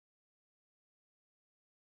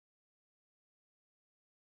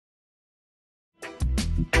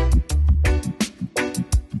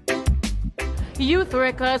Youth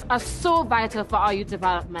workers are so vital for our youth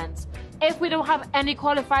development. If we don't have any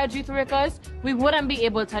qualified youth workers, we wouldn't be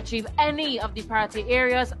able to achieve any of the priority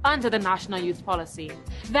areas under the National Youth Policy.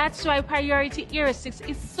 That's why Priority Area 6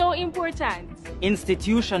 is so important.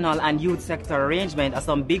 Institutional and youth sector arrangement are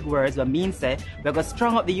some big words that mean say we're going to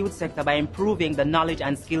strong up the youth sector by improving the knowledge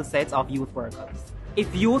and skill sets of youth workers.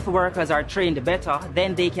 If youth workers are trained better,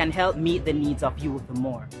 then they can help meet the needs of youth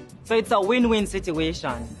more. So it's a win-win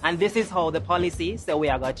situation, and this is how the policy say we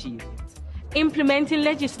are going to achieve it. Implementing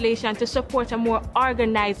legislation to support a more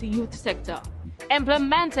organized youth sector.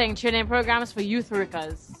 Implementing training programs for youth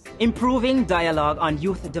workers. Improving dialogue on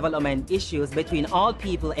youth development issues between all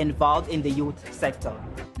people involved in the youth sector.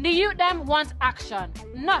 The youth them want action,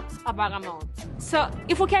 not a bag amount. So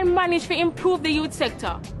if we can manage to improve the youth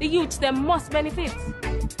sector, the youths them must benefit.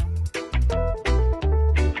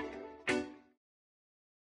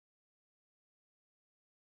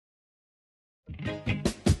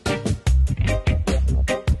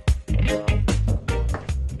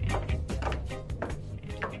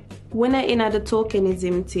 When I in the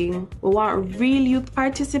tokenism thing, we want real youth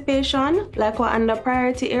participation like we're under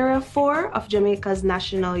Priority Area 4 of Jamaica's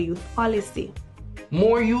National Youth Policy.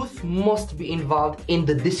 More youth must be involved in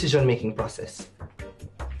the decision-making process.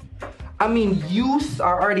 I mean, youth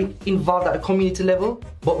are already involved at the community level,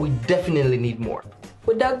 but we definitely need more.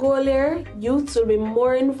 With that goal here, youths will be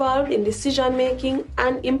more involved in decision-making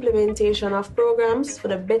and implementation of programs for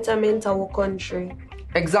the betterment of our country.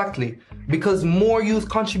 Exactly, because more youth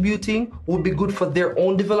contributing would be good for their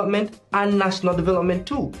own development and national development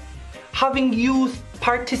too. Having youth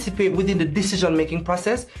participate within the decision-making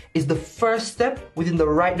process is the first step within the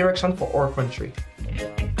right direction for our country.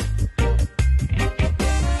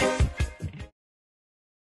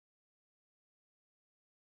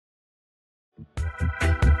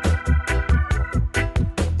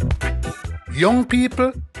 Young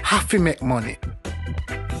people have to make money.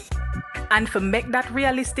 And to make that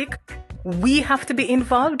realistic, we have to be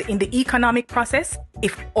involved in the economic process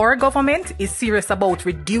if our government is serious about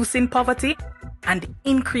reducing poverty and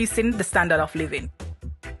increasing the standard of living.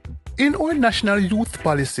 In our national youth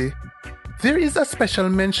policy, there is a special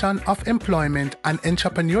mention of employment and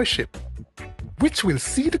entrepreneurship, which will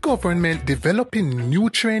see the government developing new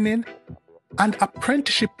training and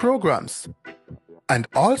apprenticeship programs, and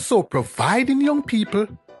also providing young people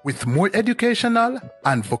with more educational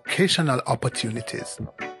and vocational opportunities.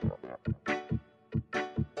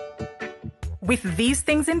 With these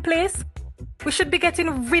things in place, we should be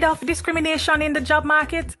getting rid of discrimination in the job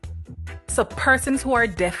market, so persons who are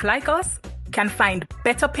deaf like us can find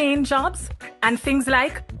better paying jobs, and things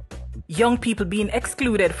like young people being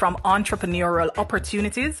excluded from entrepreneurial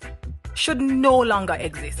opportunities should no longer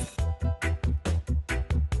exist.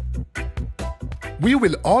 We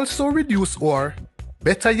will also reduce or,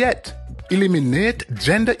 better yet, eliminate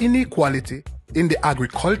gender inequality in the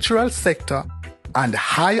agricultural sector and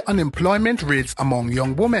high unemployment rates among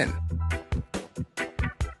young women.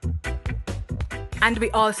 And we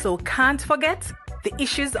also can't forget the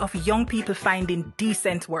issues of young people finding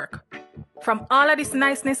decent work. From all of this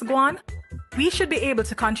niceness go on, we should be able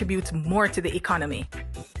to contribute more to the economy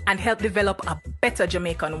and help develop a better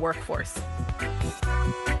Jamaican workforce.